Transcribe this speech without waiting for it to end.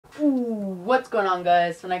What's going on,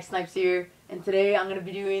 guys? Snipes here, and today I'm gonna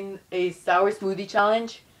be doing a sour smoothie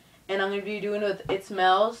challenge, and I'm gonna be doing it with It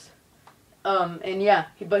Smells. And yeah,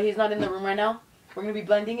 but he's not in the room right now. We're gonna be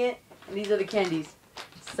blending it, and these are the candies: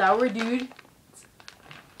 Sour Dude,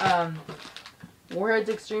 Warhead's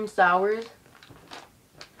Extreme Sours,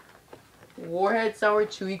 Warhead Sour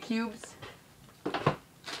Chewy Cubes,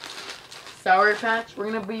 Sour Patch.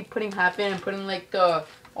 We're gonna be putting half in and putting like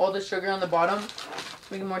all the sugar on the bottom,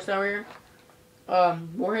 make it more sour.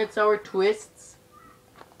 Warhead Sour Twists,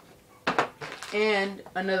 and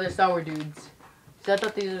another Sour Dudes. So I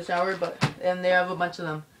thought these were sour, and they have a bunch of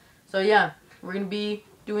them. So yeah, we're gonna be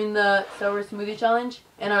doing the sour smoothie challenge,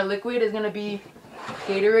 and our liquid is gonna be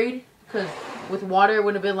Gatorade, because with water it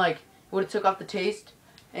would have been like, it would have took off the taste,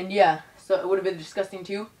 and yeah, so it would have been disgusting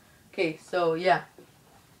too. Okay, so yeah.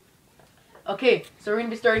 Okay, so we're gonna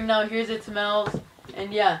be starting now. Here's It Smells,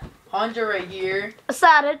 and yeah, Hanjo right here.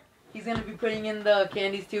 Excited. He's going to be putting in the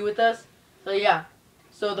candies too with us. So yeah.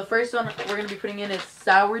 So the first one we're going to be putting in is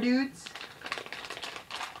Sour Dudes.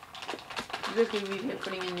 You guys can be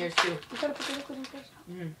putting in yours too. You gotta put the liquid in first.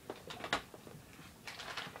 And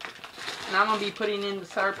I'm going to be putting in the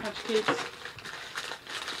Sour Patch Kids.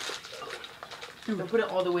 Don't put it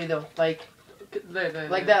all the way though. Like there.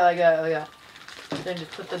 like that. Then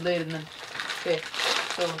just put the lid and then. Okay.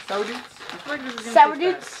 So Sour Dudes. I feel like this is gonna Sour taste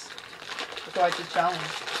Dudes. That's why it's a challenge.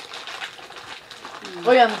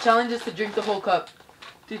 Oh yeah, and the challenge is to drink the whole cup.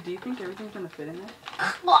 Dude, do you think everything's going to fit in there?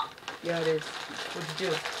 Yeah, it is. What'd you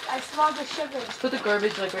do? I smell the sugar. Just put the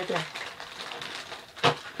garbage like right there.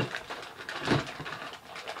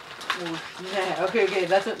 Yeah, okay,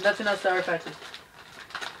 that's enough Sour Patches.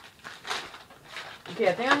 Okay,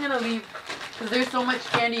 I think I'm gonna leave, because there's so much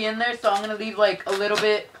candy in there, so I'm gonna leave like a little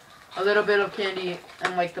bit of candy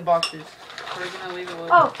in like the boxes. We're going to leave it a little.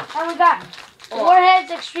 Oh, and we got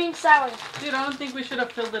Warhead's Extreme Sour. Dude, I don't think we should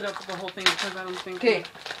have filled it up with the whole thing, because I don't think... Okay,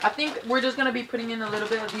 I think we're just gonna be putting in a little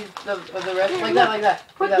bit of these, of the rest, like that.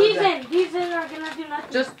 Put these in. These in are gonna do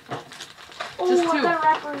nothing. Just I two. got a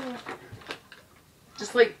wrapper in here.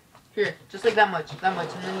 Just like, here, just like that much, and then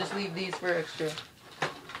just leave these for extra.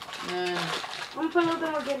 And I'm gonna put a little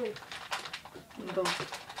bit more Gatorade. go.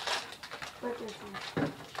 Right there.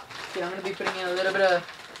 Okay, I'm gonna be putting in a little bit of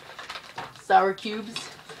sour cubes.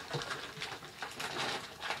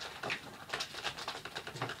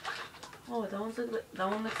 Oh, that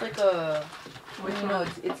one looks like a. Which No, one?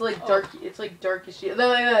 it's like dark. It's like darkish.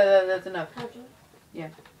 That's enough. Yeah.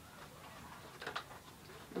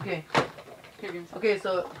 Okay. Okay,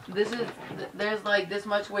 so this is, there's like this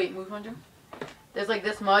much, wait, move on, Jim. There's like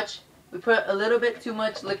this much. We put a little bit too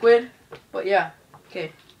much liquid, but yeah.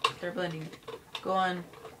 Okay, start blending it. Go on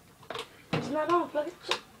It's not on. Plug it.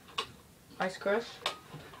 Ice Crush.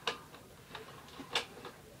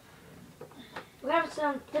 We're having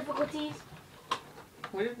some difficulties.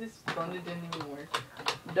 What if this blender didn't even work?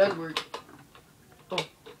 It does work. Oh.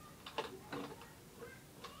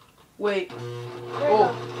 Wait. There you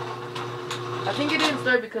Oh. I think it didn't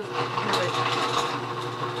start because.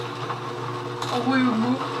 Oh, wait,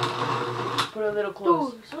 move. Put it a little go.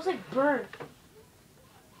 close. Dude, it smells like burn.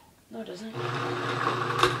 No, it doesn't. It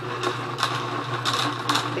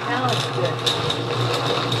kind of looks good.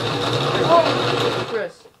 Oh,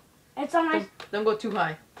 Chris, it's on my. don't go too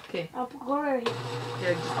high. Okay. I'll go right here.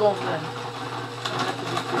 Yeah, just go on then.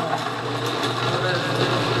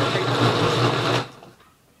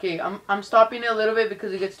 Okay, I'm stopping it a little bit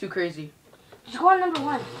because it gets too crazy. Just go on number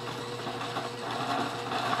 1.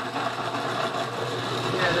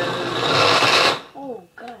 Oh,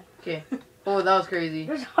 God. Okay. Oh, that was crazy.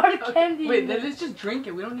 There's hard candy. Wait, then let's just drink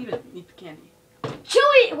it. We don't need to eat the candy. Chew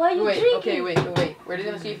it while you drink Okay, it. wait. We're just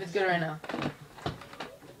gonna see if it's good right now.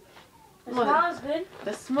 It smells good.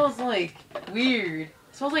 That smells like weird. It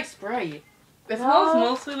smells like Sprite. It smells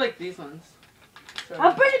mostly like these ones. So.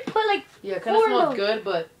 I'll pretty put like. Yeah, it kind of 4 smells of those. good,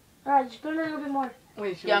 but Alright, just put it a little bit more.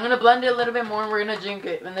 Wait, should yeah, I'm gonna blend it a little bit more and we're gonna drink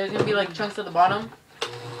it. And there's gonna be like chunks at the bottom.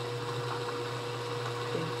 Okay.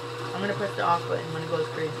 I'm gonna press the off button when it goes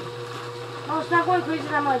crazy. Oh, it's not going crazy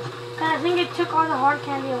that much. Cause I think it took all the hard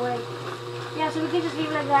candy away. Yeah, so we can just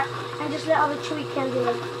leave it like that and just let all the chewy candy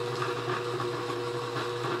away.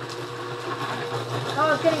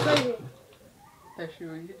 Oh, it's getting crazy. Actually,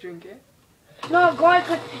 will you drink it? No, go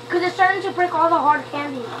ahead, cause it's starting to break all the hard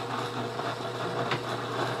candy.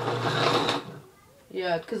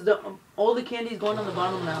 Yeah, because all the candy's going on the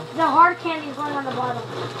bottom now. The hard candy is going on the bottom.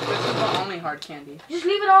 This is the only hard candy. Just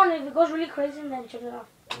leave it on. If it goes really crazy, then shut it off.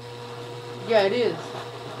 Yeah, it is.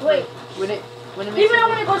 Wait. When it makes Leave it on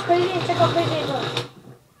when it goes crazy and check how crazy it goes.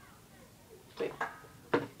 Wait.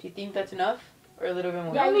 Do you think that's enough? Or a little bit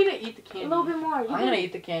more? You don't need to eat the A candy. little bit more. I'm gonna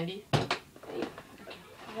eat the candy.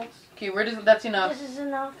 That's, Okay, that's enough. this is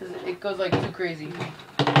enough. 'Cause it goes like too crazy.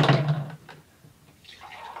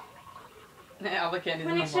 Yeah, all the candy's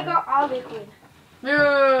We in need the to go bottom. all liquid.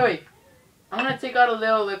 Wait. I'm gonna take out a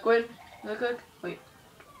little liquid. Wait.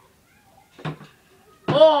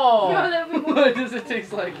 Oh! What does it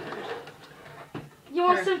taste like? You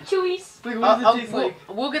want Here. some chewies? Like, what does it taste like?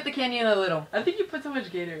 We'll get the candy in a little. I think you put so much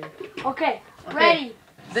Gatorade. Okay, Okay. ready,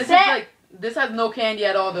 This Set. is like this has no candy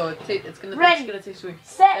at all though. It's gonna taste sweet.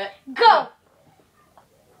 set, go.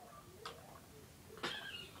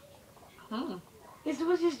 This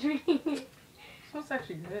was just drinking it. It smells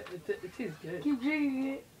actually good. It tastes good. Keep drinking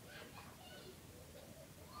it.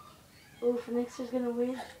 Ooh, Phoenixer's gonna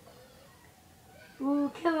win.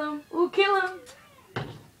 Ooh, kill him. Ooh, kill him.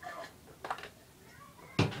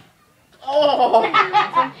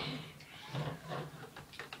 Oh!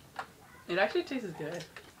 It actually tastes good.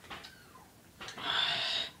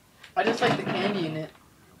 I just like the candy in it.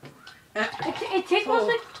 It tastes almost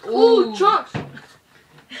like Ooh. chunks.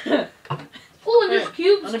 Ooh, and there's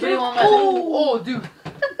cubes On the too. video on my oh, dude.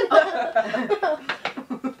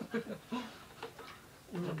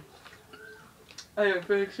 I have a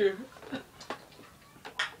picture.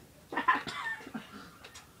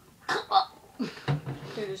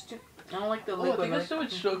 Okay, there's two. I don't like the Oh, I liquid. think there's so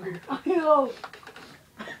much sugar. Yo.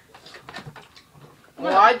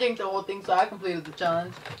 Well, I drank the whole thing, so I completed the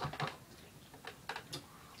challenge.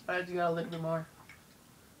 I just got a little bit more.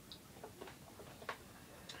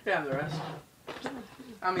 Yeah, the rest.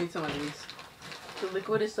 I'll eat some of these. The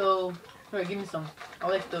liquid is so. Alright, give me some. I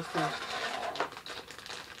like those too.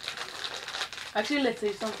 Actually, let's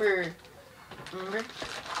save some for. Remember?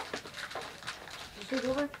 Take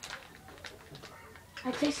over.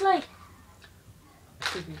 I taste like.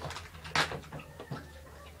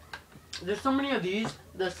 There's so many of these,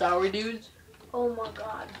 the sour dudes. Oh my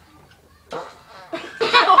god.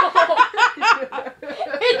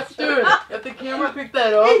 Dude, if the camera picked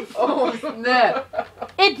that up, oh snap.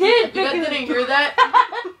 It did. If you guys didn't hear that,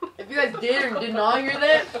 if you guys did or did not hear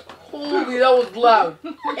that, holy, that was loud.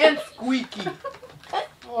 And squeaky.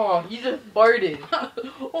 Oh, he just farted.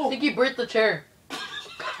 I think he burnt the chair.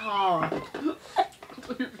 Oh.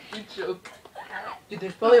 You joke. Dude,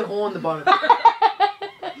 there's probably a hole in the bottom.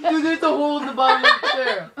 Dude, there's a hole in the bottom of the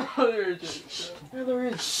chair. Oh, there it is. Yeah, there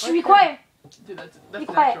is. Shh, be quiet. Dude, that's Be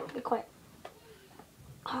natural. quiet. Be quiet.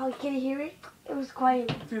 Oh, can you hear it? It was quiet.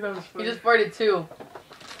 Dude, that was He funny. just farted too.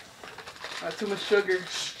 Not too much sugar.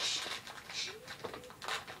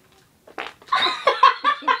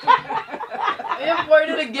 He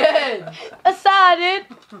farted again. Aside.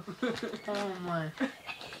 Oh my.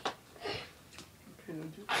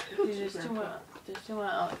 Dude, there's too much. There's too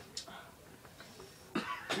much.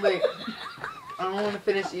 Wait. I don't want to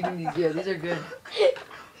finish eating these yet. These are good.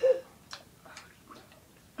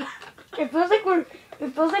 It feels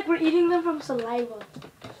like we're eating them from saliva.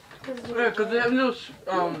 Yeah, because they have no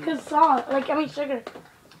Cause salt, sugar.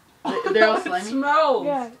 They're all it slimy. smells.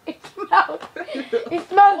 Yeah, it smells. It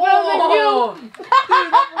smells better than you.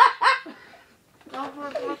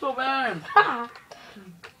 That was so bad.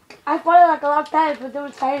 I fought it like a lot of times, but they were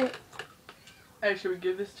tired. Hey, should we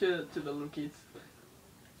give this to the little kids?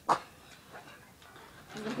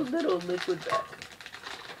 A little liquid back.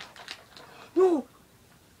 No.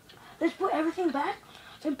 Let's put everything back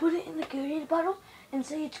and put it in the Gatorade bottle and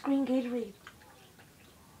say it's green Gatorade.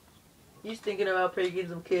 He's thinking about pranking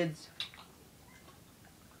some kids.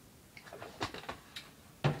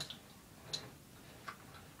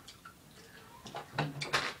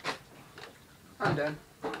 I'm done.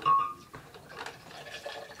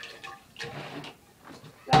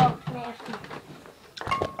 Oh, nasty.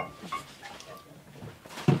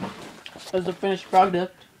 That's the finished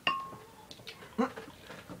product.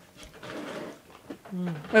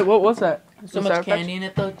 Wait, what was that? So much candy in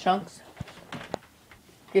it though, chunks.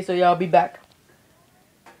 Okay, so yeah, I'll be back.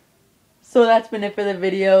 So that's been it for the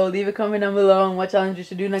video. Leave a comment down below on what challenge you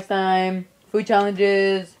should do next time. Food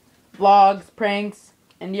challenges, vlogs, pranks,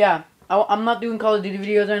 and yeah. I'm not doing Call of Duty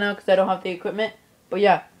videos right now because I don't have the equipment. But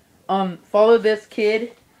yeah, follow this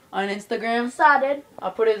kid on Instagram. Started.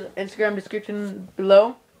 I'll put his Instagram description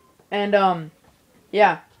below. And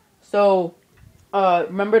yeah. So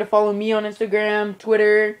remember to follow me on Instagram,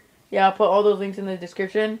 Twitter. Yeah, I'll put all those links in the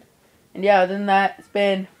description. And yeah, other than that, it's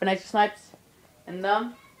been Financial Snipes and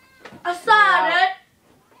them. I started.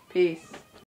 Peace.